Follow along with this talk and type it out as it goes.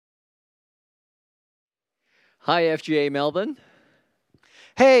Hi, FGA Melbourne.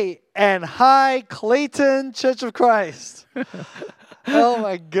 Hey, and hi, Clayton Church of Christ. Oh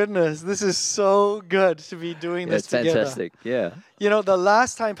my goodness, this is so good to be doing Yeah, this it's together. fantastic. Yeah. You know, the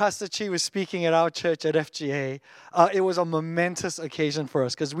last time Pastor Chi was speaking at our church at FGA, it was a momentous occasion for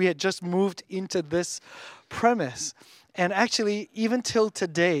us because we had just moved into this premise. And actually, even till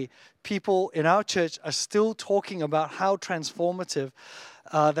today, people in our church are still talking about how transformative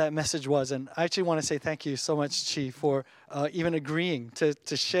that message was. And I actually want to say thank you so much, Chi, for even agreeing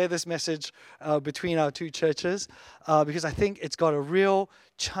to share this message between our two churches, because I think it's got a real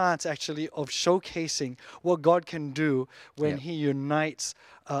chance actually of showcasing what God can do when He unites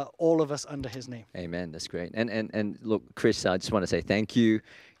all of us under His name. Amen. That's great. And look, Chris, I just want to say thank you.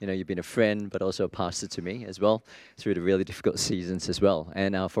 You know, you've been a friend, but also a pastor to me as well through the really difficult seasons as well.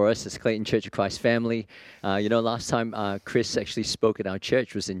 And for us as Clayton Church of Christ family, last time Chris actually spoke at our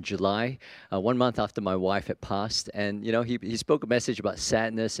church was in July, 1 month after my wife had passed. And, you know, he spoke a message about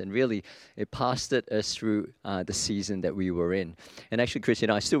sadness, and really it pastored us through the season that we were in. And actually, Chris, you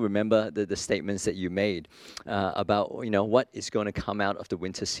know, I still remember the statements that you made about, you know, what is going to come out of the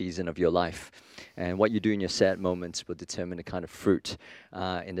winter season of your life. And what you do in your sad moments will determine the kind of fruit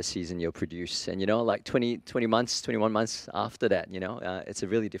in the season you'll produce. And, you know, like 21 months after that, you know, it's a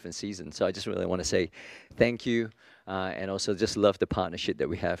really different season. So I just really want to say thank you, and also just love the partnership that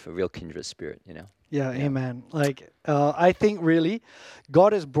we have, a real kindred spirit, you know. Yeah, amen. Like, I think really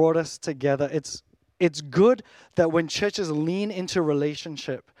God has brought us together. It's good that when churches lean into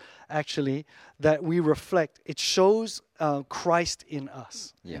relationship, actually, that we reflect. It shows Christ in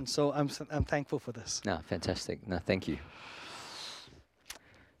us. Yeah. And so I'm thankful for this. No, fantastic. No, thank you.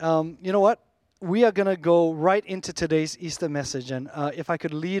 You know what? We are going to go right into today's Easter message. And if I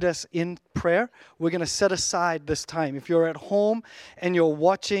could lead us in prayer, we're going to set aside this time. If you're at home and you're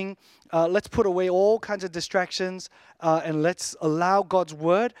watching, let's put away all kinds of distractions and let's allow God's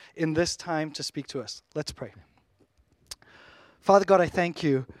word in this time to speak to us. Let's pray. Father God, I thank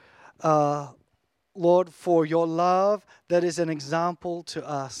you, Lord, for your love that is an example to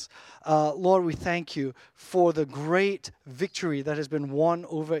us. Lord, we thank you for the great victory that has been won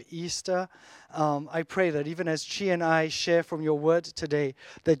over Easter. I pray that even as Chi and I share from your word today,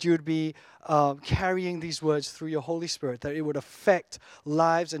 that you would be carrying these words through your Holy Spirit, that it would affect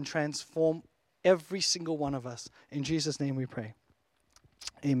lives and transform every single one of us. In Jesus' name we pray.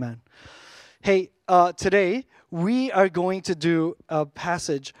 Amen. Hey, today we are going to do a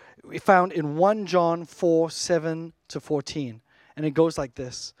passage found in 1 John 4:7-14. And it goes like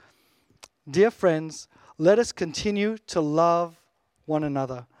this. Dear friends, let us continue to love one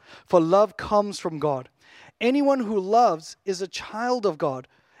another, for love comes from God. Anyone who loves is a child of God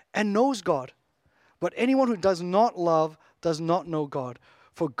and knows God. But anyone who does not love does not know God,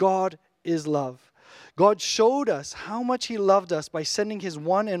 for God is love. God showed us how much He loved us by sending His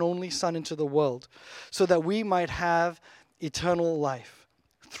one and only Son into the world so that we might have eternal life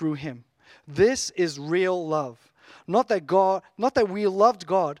through Him. This is real love. Not that we loved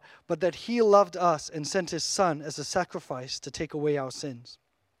God, but that He loved us and sent His Son as a sacrifice to take away our sins.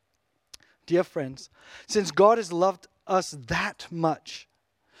 Dear friends, since God has loved us that much,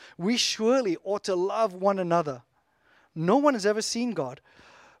 we surely ought to love one another. No one has ever seen God,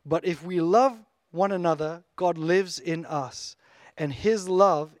 but if we love one another, God lives in us, and His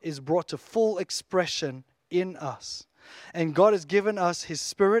love is brought to full expression in us. And God has given us His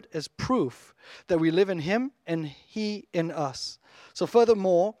Spirit as proof that we live in Him and He in us. So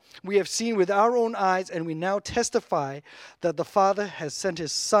furthermore, we have seen with our own eyes, and we now testify that the Father has sent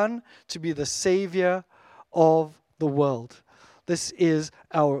His Son to be the Savior of the world. This is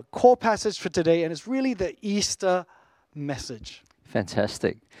our core passage for today, and it's really the Easter message.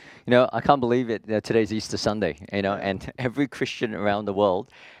 Fantastic. You know, I can't believe it. Today's Easter Sunday, you know, and every Christian around the world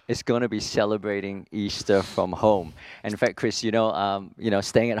is going to be celebrating Easter from home. And in fact, Chris,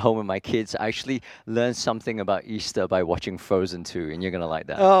 staying at home with my kids, I actually learned something about Easter by watching Frozen 2, and you're going to like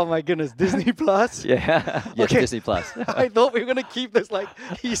that. Oh my goodness, Disney Plus? Yeah, yes, Okay. Disney Plus. I thought we were going to keep this like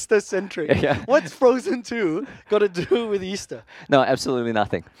Easter-centric. Yeah. What's Frozen 2 got to do with Easter? No, absolutely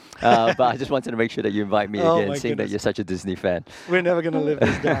nothing. But I just wanted to make sure that you invite me Oh again, my seeing that goodness. you're such a Disney fan. We're never going to live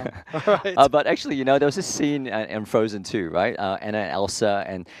this down. All right. But actually, you know, there was this scene in Frozen 2, right? Anna and Elsa,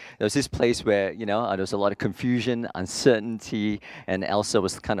 and there was this place where, you know, there was a lot of confusion, uncertainty, and Elsa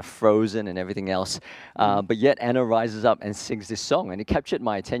was kind of frozen and everything else. But yet Anna rises up and sings this song, and it captured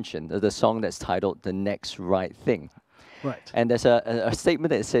my attention, the song that's titled The Next Right Thing. Right. And there's a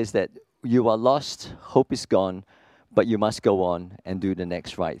statement that says that you are lost, hope is gone, but you must go on and do the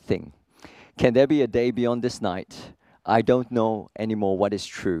next right thing. Can there be a day beyond this night? I don't know anymore what is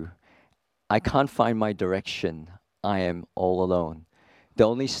true. I can't find my direction. I am all alone. The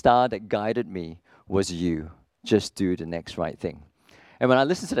only star that guided me was you. Just do the next right thing. And when I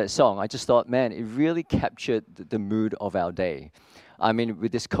listened to that song, I just thought, man, it really captured the mood of our day. I mean,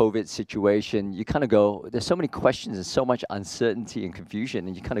 with this COVID situation, you kind of go, there's so many questions and so much uncertainty and confusion,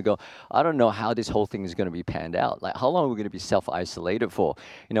 and you kind of go, I don't know how this whole thing is going to be panned out. Like, how long are we going to be self-isolated for?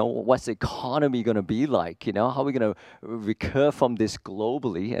 You know, what's the economy going to be like? You know, how are we going to recur from this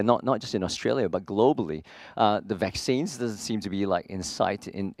globally, and not just in Australia, but globally? The vaccines doesn't seem to be like in sight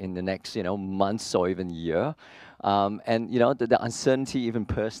in the next, months or even year. And the uncertainty even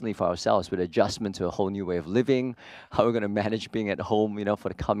personally for ourselves with adjustment to a whole new way of living, how we're going to manage being at home, for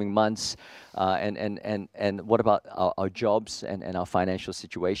the coming months, and what about our jobs and our financial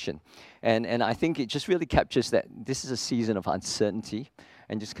situation. And I think it just really captures that this is a season of uncertainty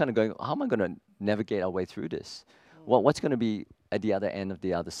and just kind of going, how am I going to navigate our way through this? What's going to be at the other end of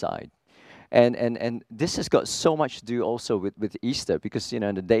the other side? And this has got so much to do also with Easter, because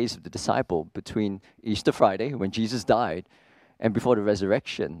in the days of the disciple, between Easter Friday, when Jesus died, and before the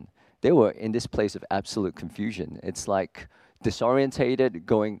resurrection, they were in this place of absolute confusion. It's like disorientated,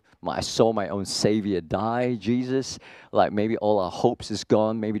 going, I saw my own Savior die, Jesus. Like maybe all our hopes is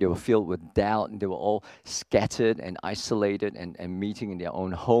gone. Maybe they were filled with doubt, and they were all scattered and isolated and meeting in their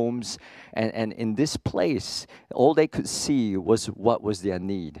own homes. And in this place, all they could see was what was their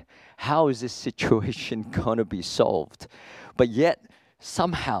need. How is this situation going to be solved? But yet,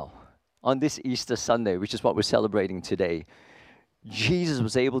 somehow, on this Easter Sunday, which is what we're celebrating today, Jesus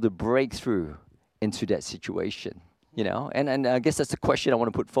was able to break through into that situation. And I guess that's the question I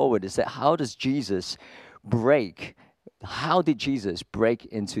want to put forward, is that how did Jesus break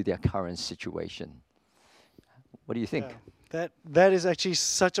into their current situation? What do you think? Yeah, that is actually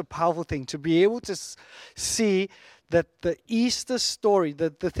such a powerful thing, to be able to see that the Easter story, the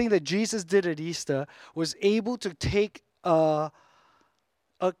thing that Jesus did at Easter, was able to take a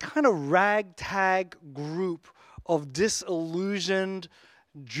kind of ragtag group of disillusioned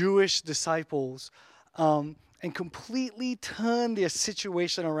Jewish disciples and completely turn their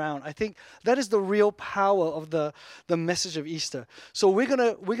situation around. I think that is the real power of the message of Easter. So we're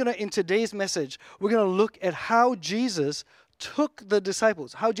gonna in today's message, we're gonna look at how Jesus took the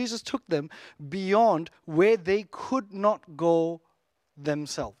disciples, how Jesus took them beyond where they could not go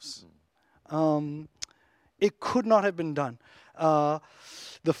themselves. It could not have been done. The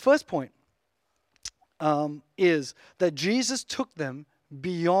first point is that Jesus took them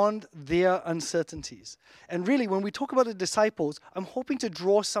beyond their uncertainties. And really, when we talk about the disciples, I'm hoping to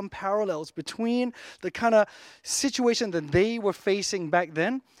draw some parallels between the kind of situation that they were facing back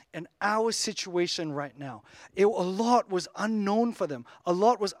then and our situation right now. A lot was unknown for them. A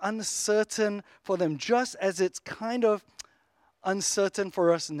lot was uncertain for them, just as it's kind of uncertain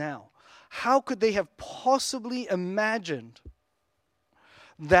for us now. How could they have possibly imagined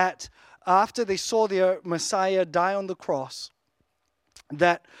that after they saw their Messiah die on the cross,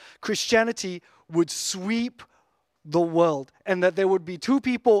 that Christianity would sweep the world, and that there would be two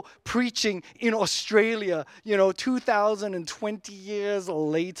people preaching in Australia, 2020 years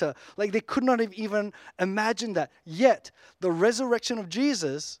later? Like, they could not have even imagined that. Yet, the resurrection of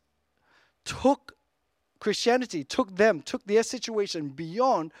Jesus took Christianity, took their situation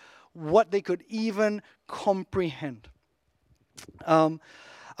beyond what they could even comprehend. I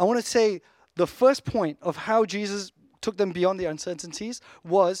want to say the first point of how Jesus took them beyond their uncertainties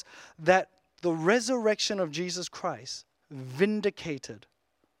was that the resurrection of Jesus Christ vindicated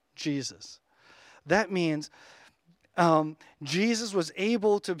Jesus. That means Jesus was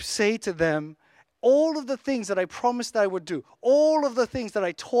able to say to them, all of the things that I promised I would do, all of the things that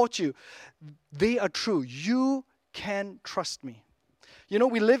I taught you, they are true. You can trust me.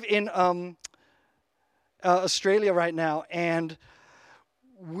 We live in Australia right now, and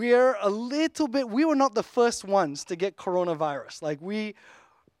we were not the first ones to get coronavirus. Like, we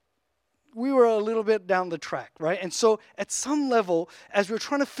were a little bit down the track, right? And so at some level, as we're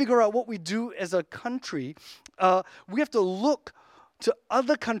trying to figure out what we do as a country, we have to look to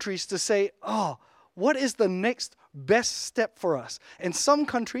other countries to say, what is the next best step for us? And some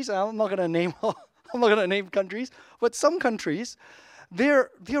countries, I'm not going to name countries, but some countries, they're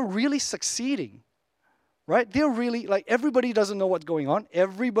really succeeding. Right? They're really, like, everybody doesn't know what's going on.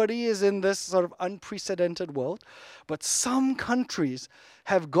 Everybody is in this sort of unprecedented world. But some countries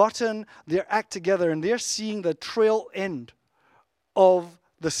have gotten their act together, and they're seeing the tail end of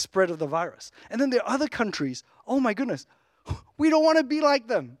the spread of the virus. And then there are other countries, oh my goodness, we don't want to be like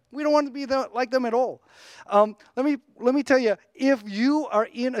them. We don't want to be like them at all. Let me tell you, if you are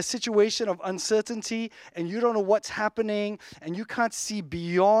in a situation of uncertainty and you don't know what's happening and you can't see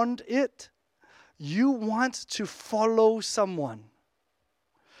beyond it, you want to follow someone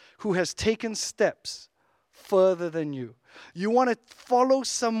who has taken steps further than you. You want to follow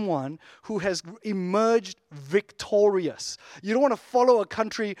someone who has emerged victorious. You don't want to follow a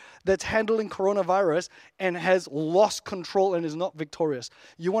country that's handling coronavirus and has lost control and is not victorious.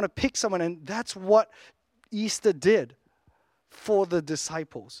 You want to pick someone, and that's what Easter did for the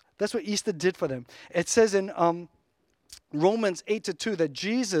disciples. That's what Easter did for them. It says in Romans 8:2 that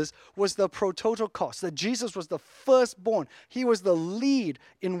Jesus was the prototokos, that Jesus was the firstborn. He was the lead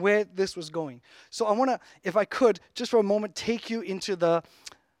in where this was going. So I want to, if I could, just for a moment, take you into the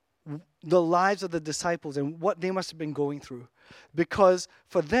lives of the disciples and what they must have been going through. Because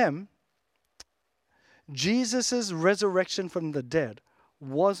for them, Jesus' resurrection from the dead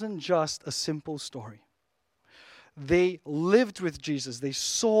wasn't just a simple story. They lived with Jesus. They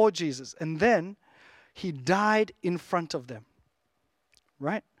saw Jesus. And then He died in front of them,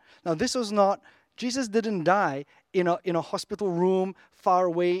 right? Now, this was not, Jesus didn't die in a hospital room far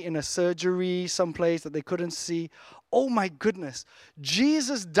away in a surgery someplace that they couldn't see. Oh my goodness.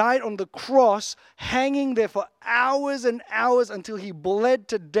 Jesus died on the cross, hanging there for hours and hours until He bled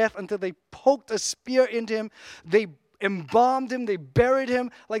to death, until they poked a spear into Him. They embalmed Him. They buried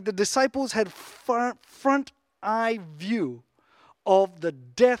Him. Like the disciples had front eye view of the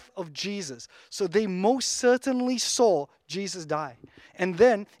death of Jesus. So they most certainly saw Jesus die. And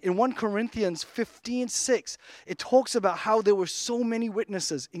then in 1 Corinthians 15:6, it talks about how there were so many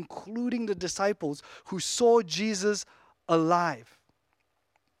witnesses, including the disciples, who saw Jesus alive.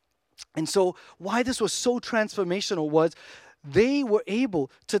 And so why this was so transformational was they were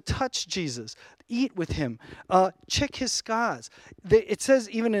able to touch Jesus, eat with Him, check His scars. It says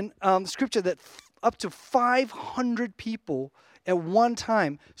even in Scripture that up to 500 people at one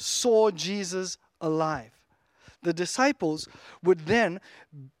time saw Jesus alive. The disciples would then,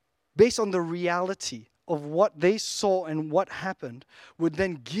 based on the reality of what they saw and what happened, would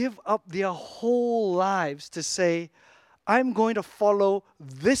then give up their whole lives to say, I'm going to follow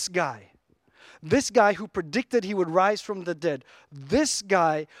this guy who predicted He would rise from the dead, this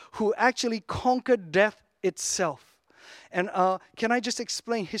guy who actually conquered death itself. And can I just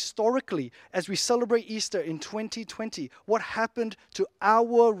explain historically, as we celebrate Easter in 2020, what happened to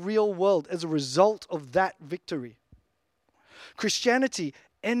our real world as a result of that victory? Christianity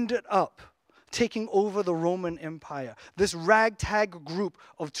ended up taking over the Roman Empire. This ragtag group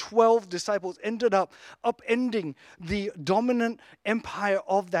of 12 disciples ended up upending the dominant empire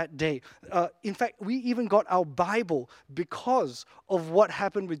of that day. In fact, we even got our Bible because of what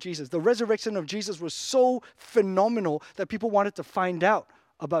happened with Jesus. The resurrection of Jesus was so phenomenal that people wanted to find out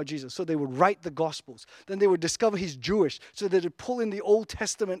about Jesus. So they would write the Gospels. Then they would discover He's Jewish, so they would pull in the Old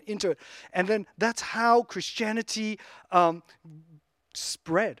Testament into it. And then that's how Christianity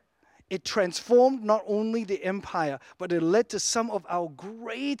spread. It transformed not only the empire, but it led to some of our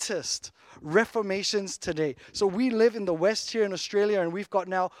greatest reformations today. So we live in the West here in Australia, and we've got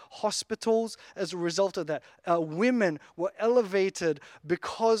now hospitals as a result of that. Women were elevated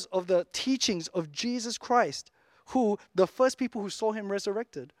because of the teachings of Jesus Christ, who the first people who saw Him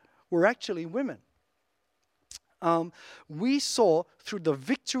resurrected were actually women. We saw through the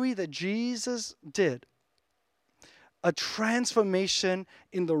victory that Jesus did a transformation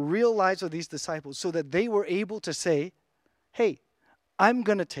in the real lives of these disciples so that they were able to say, hey, I'm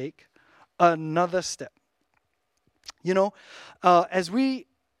going to take another step. You know, as we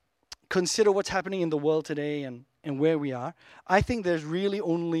consider what's happening in the world today and where we are, I think there's really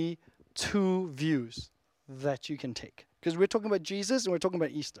only two views that you can take. Because we're talking about Jesus and we're talking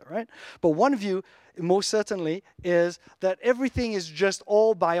about Easter, right? But one view, most certainly, is that everything is just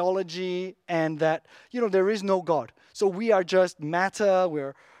all biology and that, there is no God. So we are just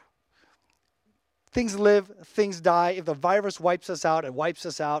matter, things live, things die. If the virus wipes us out, it wipes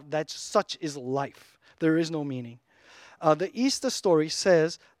us out. Such is life. There is no meaning. The Easter story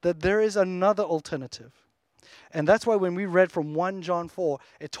says that there is another alternative. And that's why when we read from 1 John 4,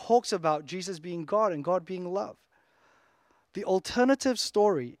 it talks about Jesus being God and God being love. The alternative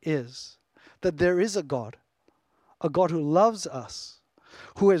story is that there is a God who loves us,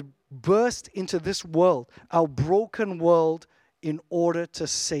 who has burst into this world, our broken world, in order to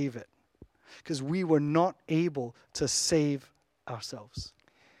save it. Because we were not able to save ourselves.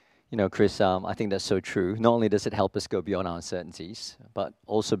 Chris, I think that's so true. Not only does it help us go beyond our uncertainties, but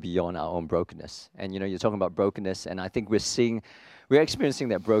also beyond our own brokenness. And, you're talking about brokenness, and I think we're we're experiencing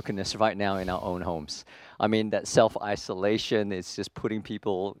that brokenness right now in our own homes. I mean, that self-isolation is just putting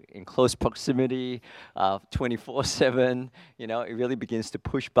people in close proximity, 24/7. You know, it really begins to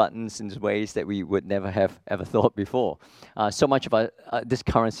push buttons in ways that we would never have ever thought before. So much of this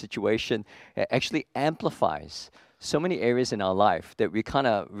current situation actually amplifies so many areas in our life that we kind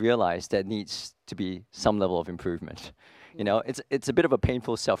of realize that needs to be some level of improvement. You know, it's a bit of a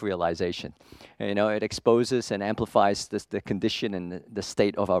painful self-realization. You know, it exposes and amplifies the condition and the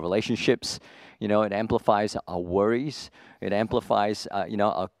state of our relationships. You know, it amplifies our worries. It amplifies,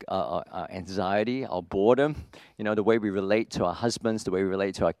 our anxiety, our boredom. You know, the way we relate to our husbands, the way we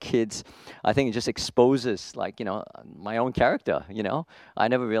relate to our kids. I think it just exposes, my own character. You know, I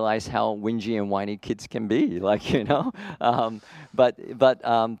never realized how whingy and whiny kids can be.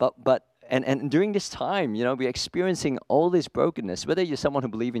 And during this time, you know, we're experiencing all this brokenness. Whether you're someone who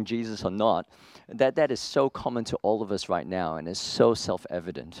believes in Jesus or not, that is so common to all of us right now, and it's so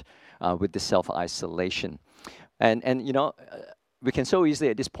self-evident with the self-isolation. And we can so easily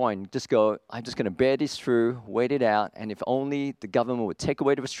at this point just go, I'm just going to bear this through, wait it out, and if only the government would take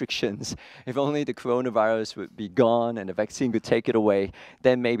away the restrictions, if only the coronavirus would be gone and the vaccine could take it away,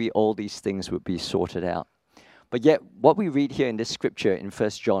 then maybe all these things would be sorted out. But yet, what we read here in this scripture in 1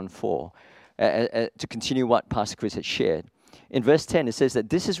 John 4, to continue what Pastor Chris had shared, in verse 10 it says that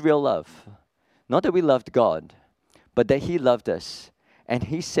this is real love. Not that we loved God, but that He loved us, and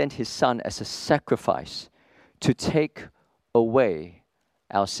He sent His Son as a sacrifice to take away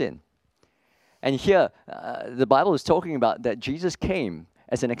our sin. And here, the Bible is talking about that Jesus came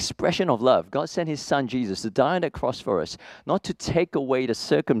as an expression of love. God sent His Son Jesus to die on that cross for us, not to take away the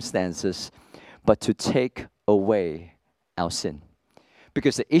circumstances, but to take away our sin.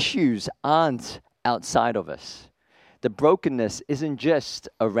 Because the issues aren't outside of us. The brokenness isn't just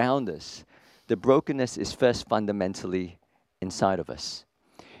around us. The brokenness is first fundamentally inside of us.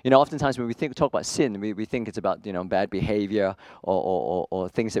 You know, oftentimes when we talk about sin, we think it's about, bad behavior or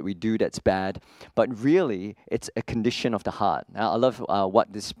things that we do that's bad. But really, it's a condition of the heart. Now, I love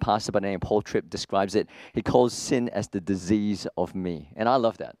what this pastor by the name of Paul Tripp describes it. He calls sin as the disease of me. And I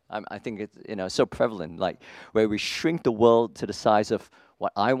love that. I think it's, so prevalent, like where we shrink the world to the size of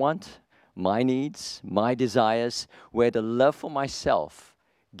what I want, my needs, my desires, where the love for myself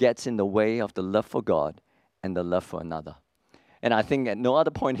gets in the way of the love for God and the love for another. And I think at no other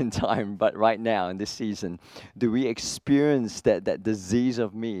point in time, but right now in this season, do we experience that disease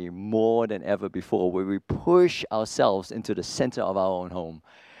of me more than ever before, where we push ourselves into the center of our own home,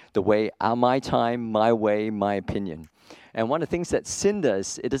 the way, my time, my way, my opinion. And one of the things that sin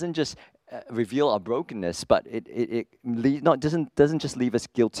does, it doesn't just reveal our brokenness, but it doesn't just leave us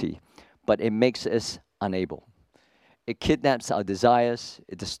guilty, but it makes us unable. It kidnaps our desires,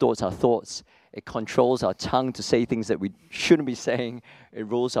 it distorts our thoughts, it controls our tongue to say things that we shouldn't be saying. It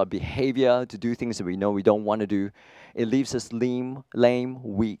rules our behavior to do things that we know we don't want to do. It leaves us lame,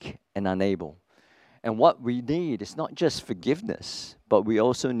 weak, and unable. And what we need is not just forgiveness, but we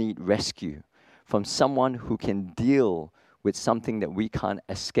also need rescue from someone who can deal with something that we can't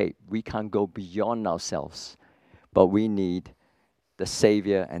escape. We can't go beyond ourselves, but we need the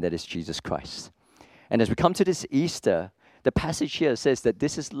Savior, and that is Jesus Christ. And as we come to this Easter, the passage here says that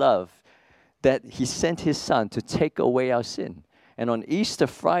this is love, that He sent His Son to take away our sin. And on Easter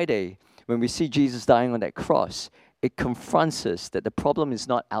Friday, when we see Jesus dying on that cross, it confronts us that the problem is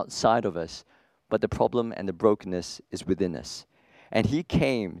not outside of us, but the problem and the brokenness is within us. And He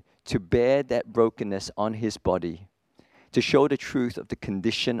came to bear that brokenness on His body, to show the truth of the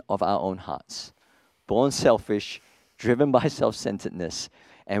condition of our own hearts. Born selfish, driven by self-centeredness,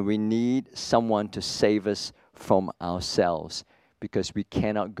 and we need someone to save us from ourselves, because we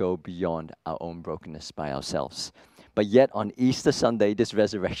cannot go beyond our own brokenness by ourselves. But yet on Easter Sunday, this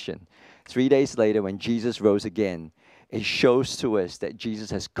resurrection, 3 days later when Jesus rose again, it shows to us that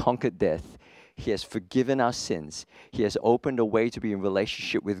Jesus has conquered death. He has forgiven our sins. He has opened a way to be in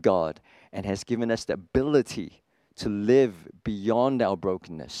relationship with God and has given us the ability to live beyond our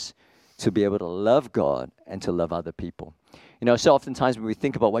brokenness, to be able to love God and to love other people. You know, so oftentimes when we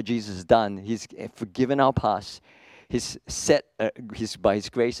think about what Jesus has done, He's forgiven our past. He's set, by His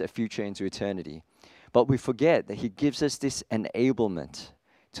grace, a future into eternity. But we forget that He gives us this enablement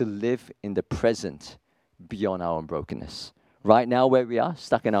to live in the present beyond our own brokenness. Right now where we are,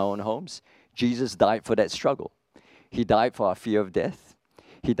 stuck in our own homes, Jesus died for that struggle. He died for our fear of death.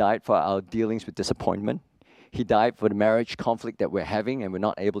 He died for our dealings with disappointment. He died for the marriage conflict that we're having and we're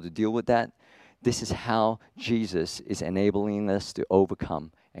not able to deal with that. This is how Jesus is enabling us to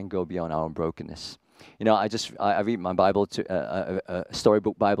overcome and go beyond our own brokenness. I read my Bible a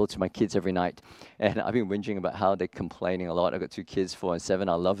storybook Bible to my kids every night, and I've been whinging about how they're complaining a lot. I've got 2 kids, 4 and 7.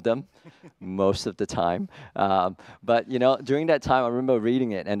 I love them most of the time, but during that time, I remember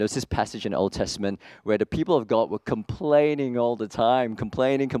reading it, and there was this passage in the Old Testament where the people of God were complaining all the time,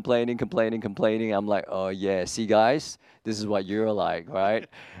 complaining. I'm like, oh yeah, see guys, this is what you're like, right?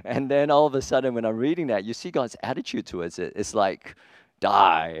 And then all of a sudden, when I'm reading that, you see God's attitude towards it. It's like,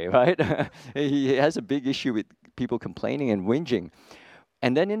 die, right? He has a big issue with people complaining and whinging.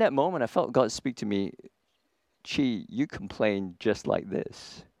 And then in that moment, I felt God speak to me, Chi, you complain just like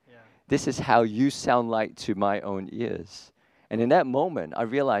this. Yeah. This is how you sound like to my own ears. And in that moment, I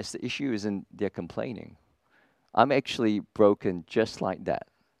realized the issue isn't their complaining. I'm actually broken just like that.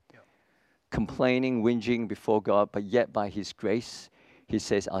 Yeah. Complaining, whinging before God, but yet by His grace, He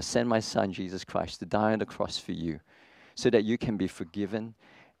says, I'll send my Son, Jesus Christ, to die on the cross for you, so that you can be forgiven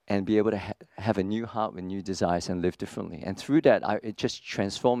and be able to have a new heart with new desires and live differently. And through that, it just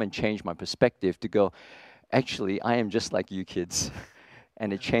transformed and changed my perspective to go, actually, I am just like you kids.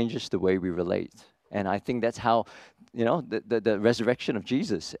 And it changes the way we relate. And I think that's how, the resurrection of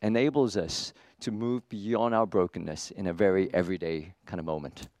Jesus enables us to move beyond our brokenness in a very everyday kind of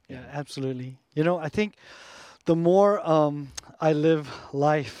moment. Yeah, absolutely. I think the more I live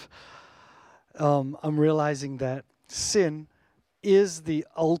life, I'm realizing that sin is the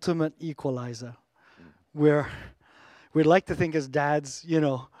ultimate equalizer. We'd like to think as dads,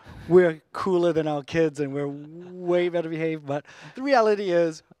 we're cooler than our kids and we're way better behaved, but the reality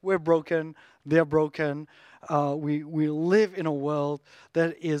is we're broken, they're broken. We live in a world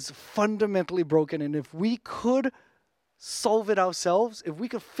that is fundamentally broken, and if we could solve it ourselves, if we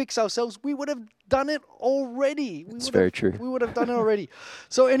could fix ourselves, we would have done it already. It's very true. We would have done it already.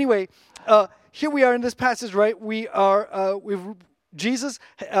 So anyway, here we are in this passage, right? Jesus,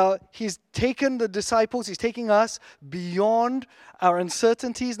 He's taken the disciples, He's taking us beyond our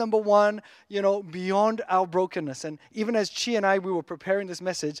uncertainties, number one, beyond our brokenness. And even as Chi and I, we were preparing this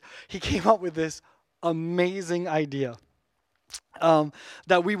message, He came up with this amazing idea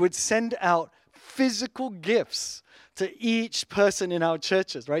that we would send out physical gifts to each person in our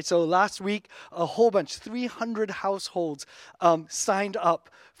churches, right? So last week, a whole bunch, 300 households signed up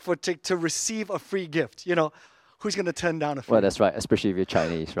to receive a free gift. Who's going to turn down a free? Well, that's right, especially if you're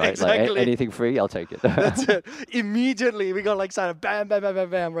Chinese, right? Exactly. Like anything free, I'll take it. That's it. Immediately, we got sign up, bam, bam, bam, bam,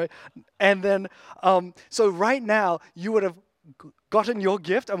 bam, right? And then, so right now, you would have gotten your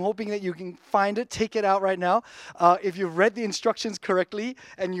gift. I'm hoping that you can find it, take it out right now. If you've read the instructions correctly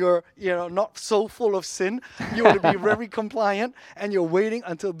and you're not so full of sin, you want to be very compliant, and you're waiting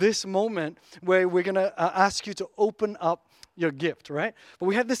until this moment where we're going to ask you to open up your gift, right? But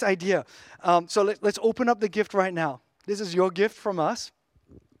we have this idea. So let's open up the gift right now. This is your gift from us.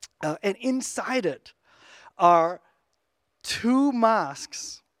 And inside it are 2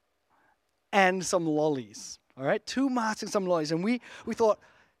 masks and some lollies. All right, 2 masks and some lollies. And we thought,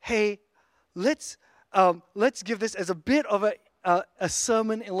 hey, let's give this as a bit of a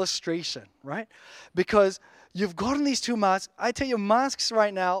sermon illustration, right? Because you've gotten these 2 masks. I tell you, masks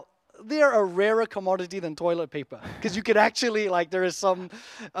right now, they're a rarer commodity than toilet paper, because you could actually, there is some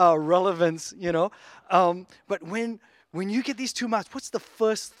relevance, But when you get these 2 masks, what's the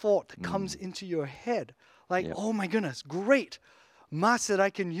first thought that comes into your head? Oh my goodness, great. Masks that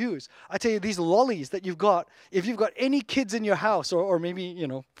I can use. I tell you, these lollies that you've got, if you've got any kids in your house, or maybe,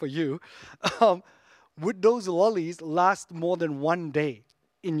 for you, would those lollies last more than 1 day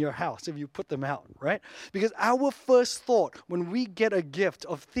in your house if you put them out, right? Because our first thought when we get a gift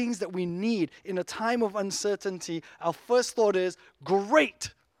of things that we need in a time of uncertainty, our first thought is,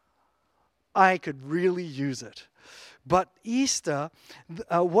 great, I could really use it. But Easter,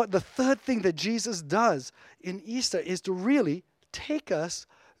 what the third thing that Jesus does in Easter is to really take us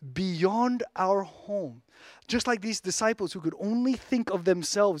beyond our home. Just like these disciples who could only think of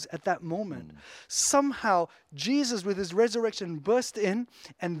themselves at that moment. Somehow, Jesus, with His resurrection, burst in,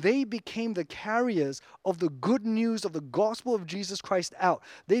 and they became the carriers of the good news of the gospel of Jesus Christ out.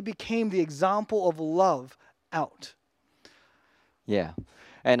 They became the example of love out. Yeah.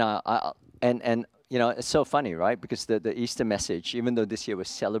 And it's so funny, right? Because the Easter message, even though this year we're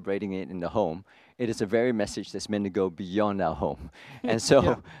celebrating it in the home, it is a very message that's meant to go beyond our home. And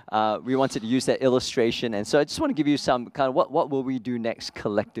so we wanted to use that illustration. And so I just want to give you some kind of what will we do next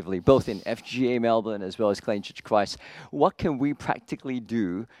collectively, both in FGA Melbourne as well as Clayton Church of Christ. What can we practically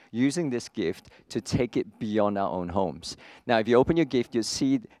do using this gift to take it beyond our own homes? Now, if you open your gift, you'll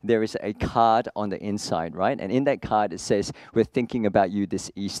see there is a card on the inside, right? And in that card, it says, we're thinking about you this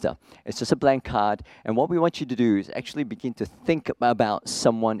Easter. It's just a blank card. And what we want you to do is actually begin to think about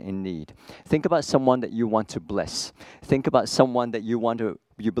someone in need. Think about someone that you want to bless. Think about someone that you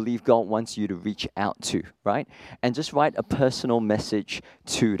believe God wants you to reach out to, right? And just write a personal message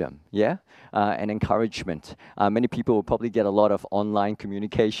to them, yeah? And encouragement. Many people will probably get a lot of online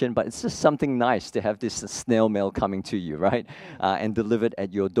communication, but it's just something nice to have this snail mail coming to you, right? And delivered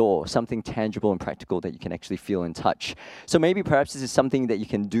at your door, something tangible and practical that you can actually feel and touch. So maybe perhaps this is something that you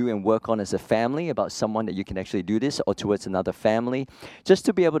can do and work on as a family, about someone that you can actually do this, or towards another family, just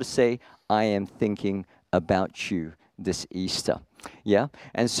to be able to say, I am thinking about you this Easter. Yeah,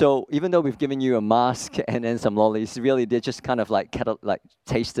 and so even though we've given you a mask and then some lollies, really they're just kind of like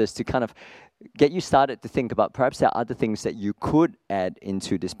tasters to kind of get you started to think about perhaps there are other things that you could add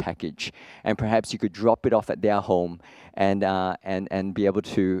into this package, and perhaps you could drop it off at their home and be able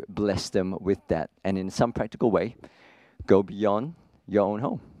to bless them with that, and in some practical way, go beyond your own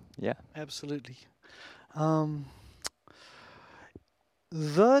home. Yeah, Absolutely.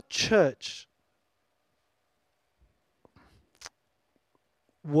 The church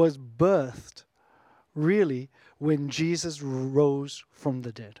was birthed really when Jesus rose from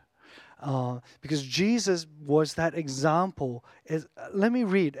the dead. Because Jesus was that example. Let me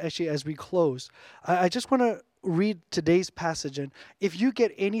read, actually, as we close. I just want to read today's passage. And if you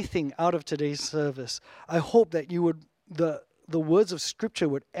get anything out of today's service, I hope that you would, the words of Scripture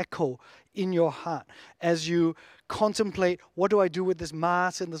would echo in your heart as you contemplate, what do I do with this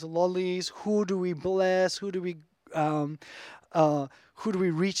mass and this lollies? Who do we bless? Who do we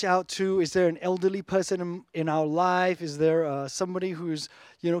reach out to? Is there an elderly person in our life? Is there somebody who's,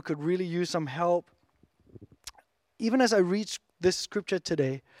 could really use some help? Even as I read this scripture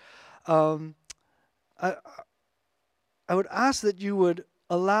today, I would ask that you would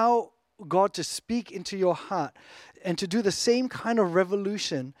allow God to speak into your heart and to do the same kind of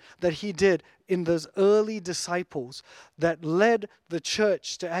revolution that He did in those early disciples that led the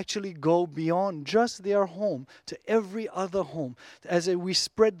church to actually go beyond just their home to every other home, as we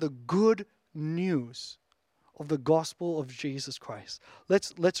spread the good news of the gospel of Jesus Christ.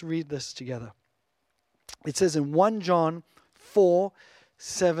 Let's read this together. It says in 1 John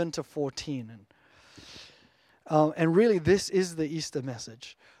 4:7-14, and really this is the Easter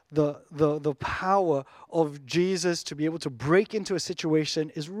message. The power of Jesus to be able to break into a situation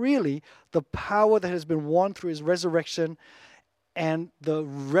is really the power that has been won through His resurrection and the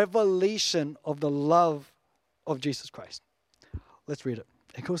revelation of the love of Jesus Christ. Let's read it.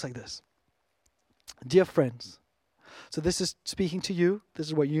 It goes like this. Dear friends, so this is speaking to you. This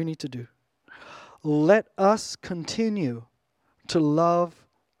is what you need to do. Let us continue to love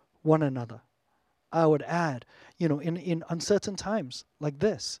one another. I would add, in uncertain times like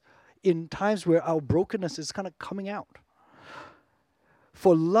this, in times where our brokenness is kind of coming out.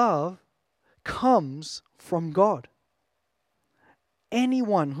 For love comes from God.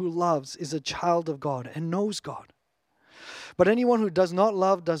 Anyone who loves is a child of God and knows God. But anyone who does not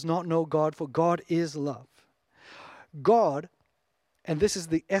love does not know God, for God is love. God, and this is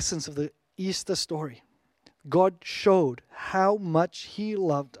the essence of the Easter story, God showed how much He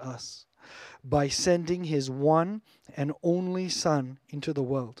loved us by sending His one and only Son into the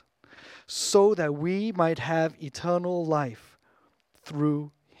world, so that we might have eternal life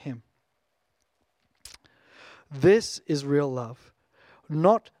through Him. This is real love.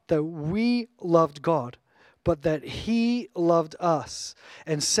 Not that we loved God, but that He loved us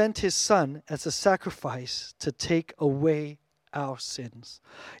and sent His Son as a sacrifice to take away our sins.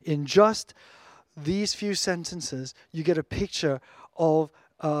 In just these few sentences, you get a picture of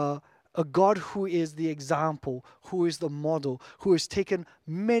a God who is the example, who is the model, who has taken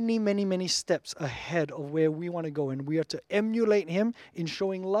many, many, many steps ahead of where we want to go. And we are to emulate Him in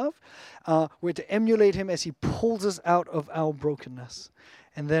showing love. We're to emulate Him as He pulls us out of our brokenness.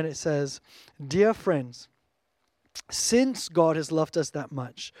 And then it says, dear friends, since God has loved us that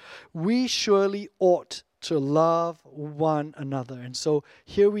much, we surely ought to love one another. And so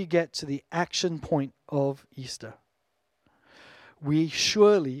here we get to the action point of Easter. We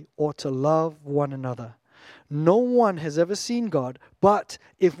surely ought to love one another. No one has ever seen God, but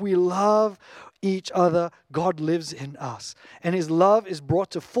if we love each other, God lives in us. And His love is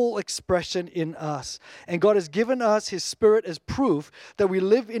brought to full expression in us. And God has given us His Spirit as proof that we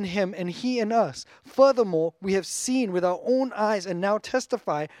live in Him and He in us. Furthermore, we have seen with our own eyes and now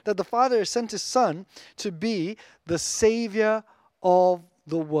testify that the Father has sent His Son to be the Savior of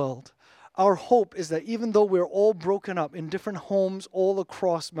the world. Our hope is that even though we're all broken up in different homes all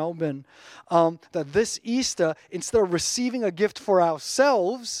across Melbourne, that this Easter, instead of receiving a gift for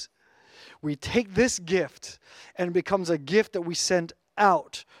ourselves, we take this gift and it becomes a gift that we send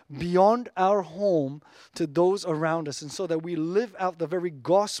out beyond our home to those around us, and so that we live out the very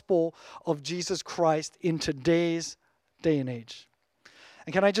gospel of Jesus Christ in today's day and age.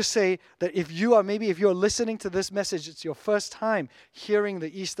 And can I just say that if you're listening to this message, it's your first time hearing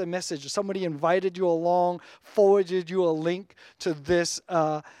the Easter message, somebody invited you along, forwarded you a link to this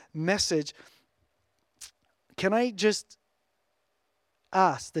message, can I just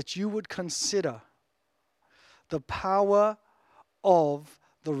ask that you would consider the power of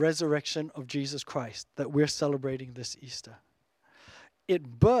the resurrection of Jesus Christ that we're celebrating this Easter.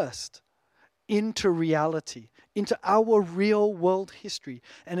 It burst into reality, into our real world history,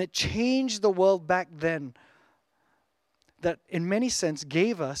 and it changed the world back then, that in many sense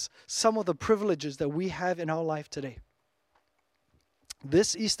gave us some of the privileges that we have in our life today.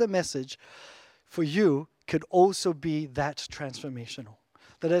 This Easter message for you could also be that transformational.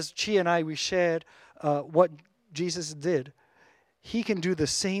 That as Chi and I, we shared what Jesus did, He can do the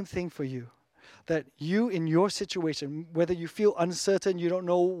same thing for you. That you, in your situation, whether you feel uncertain, you don't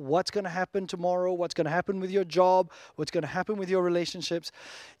know what's going to happen tomorrow, what's going to happen with your job, what's going to happen with your relationships,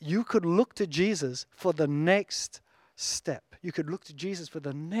 you could look to Jesus for the next step. You could look to Jesus for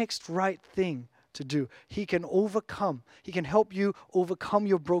the next right thing to do. He can overcome. He can help you overcome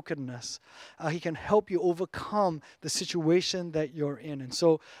your brokenness. He can help you overcome the situation that you're in. And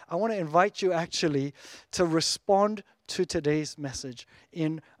so I want to invite you actually to respond to today's message.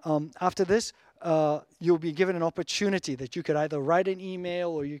 After this, you'll be given an opportunity that you could either write an email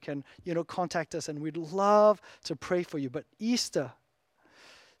or you can, contact us, and we'd love to pray for you. But Easter,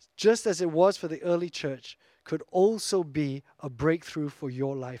 just as it was for the early church, could also be a breakthrough for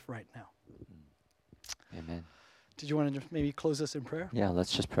your life right now. Amen. Did you want to just maybe close us in prayer? Yeah,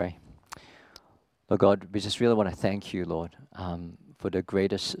 let's just pray. Lord God, we just really want to thank you, Lord, for the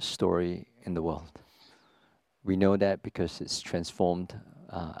greatest story in the world. We know that because it's transformed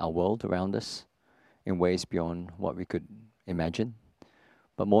our world around us in ways beyond what we could imagine.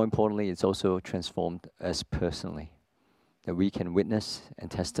 But more importantly, it's also transformed us personally, that we can witness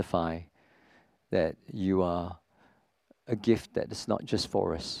and testify that you are a gift that is not just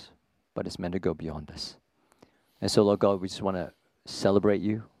for us, but it's meant to go beyond us. And so, Lord God, we just want to celebrate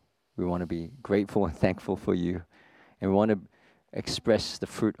you. We want to be grateful and thankful for you. And we want to express the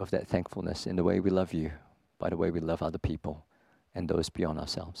fruit of that thankfulness in the way we love you, by the way we love other people and those beyond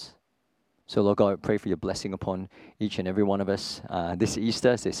ourselves. So, Lord God, I pray for your blessing upon each and every one of us this Easter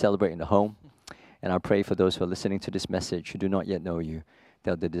as they celebrate in the home. And I pray for those who are listening to this message who do not yet know you,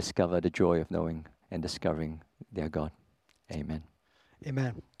 that they discover the joy of knowing and discovering their God. Amen.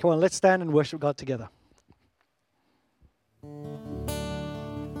 Amen. Come on, let's stand and worship God together.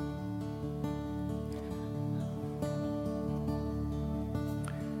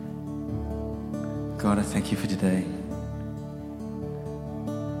 God, I thank you for today.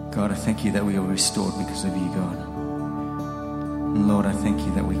 God, I thank you that we are restored because of you, God. And Lord, I thank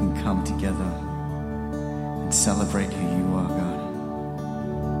you that we can come together and celebrate who you are, God.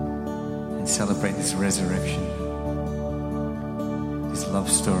 And celebrate this resurrection, this love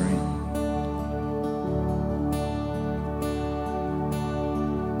story.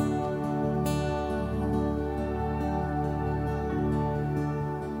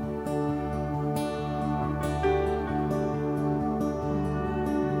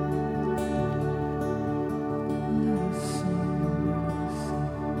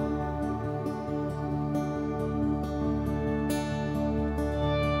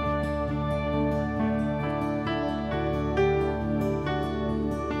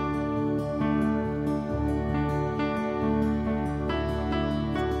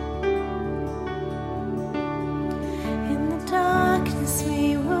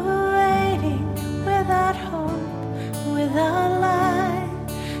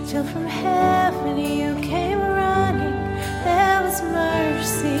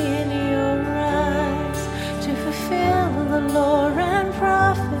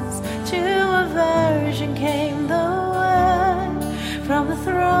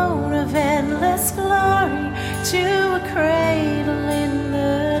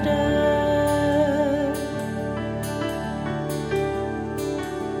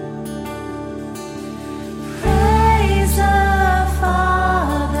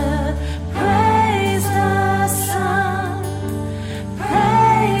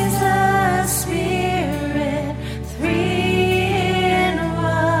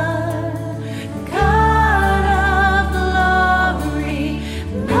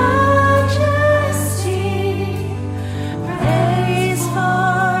 Praise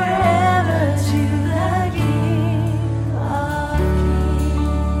forever.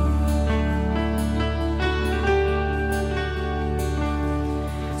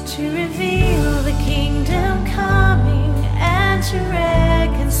 to reveal the kingdom coming and to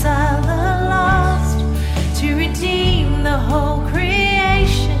reconcile the lost, to redeem the whole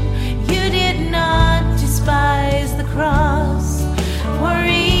creation. You did not despise the cross, for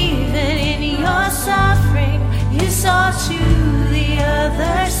even in your suffering you saw to the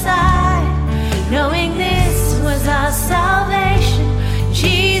other side, knowing this was our salvation.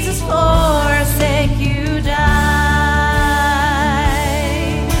 Jesus, for our sake you died.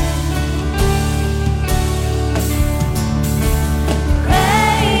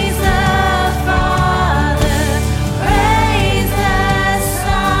 Praise the Father, praise the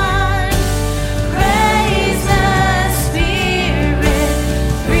Son, praise the Spirit,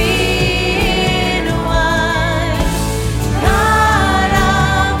 three in one. God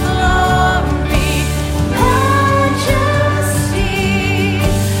of glory, majesty,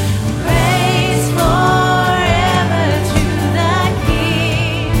 praise forever to the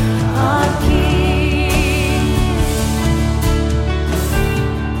King of Kings.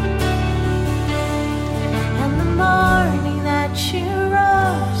 And the morning that you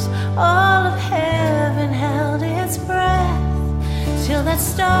rose, all of heaven held its breath, till that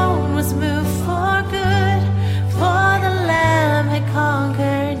stone was moved for good, for the Lamb had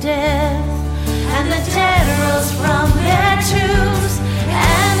conquered death. And the dead rose from their tombs,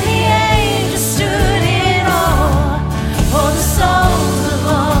 and the angels stood in awe, for the souls of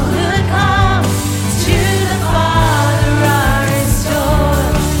all who come to the Father are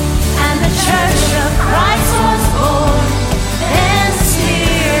restored. And the church of Christ was born, and the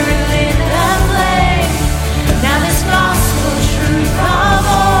Spirit lit the flame. Now this gospel truth of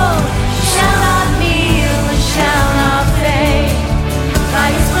old shall not kneel and shall not fade. By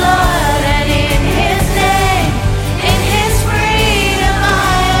His blood and in His name, in His freedom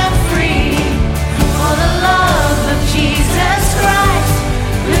I am free. For the love of Jesus Christ,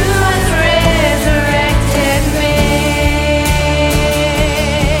 who has resurrected me.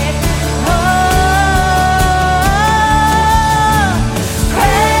 Oh,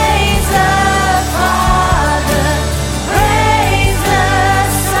 praise the Father, praise the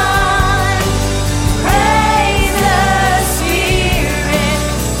Son, praise the Spirit,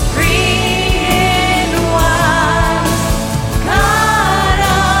 three in one. God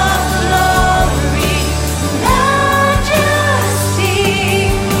of glory, majesty,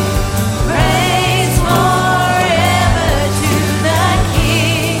 praise forever to the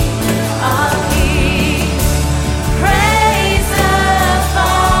King of Kings. Praise the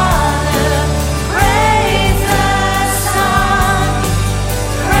Father, praise the Son,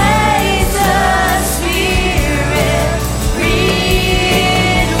 praise the Spirit, three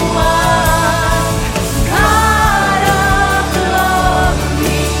in one. God of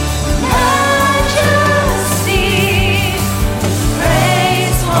glory, majesty,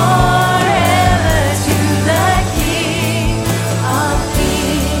 praise forever to the King of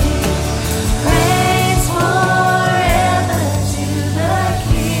Kings. Praise forever to the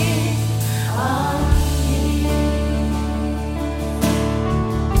King of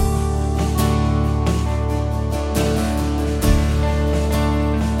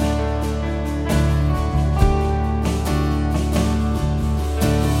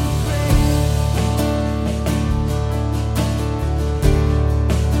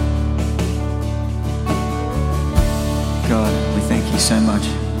God, we thank you so much.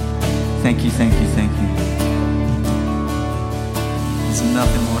 Thank you, thank you, thank you. There's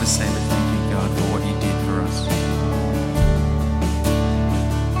nothing more to say but thank you.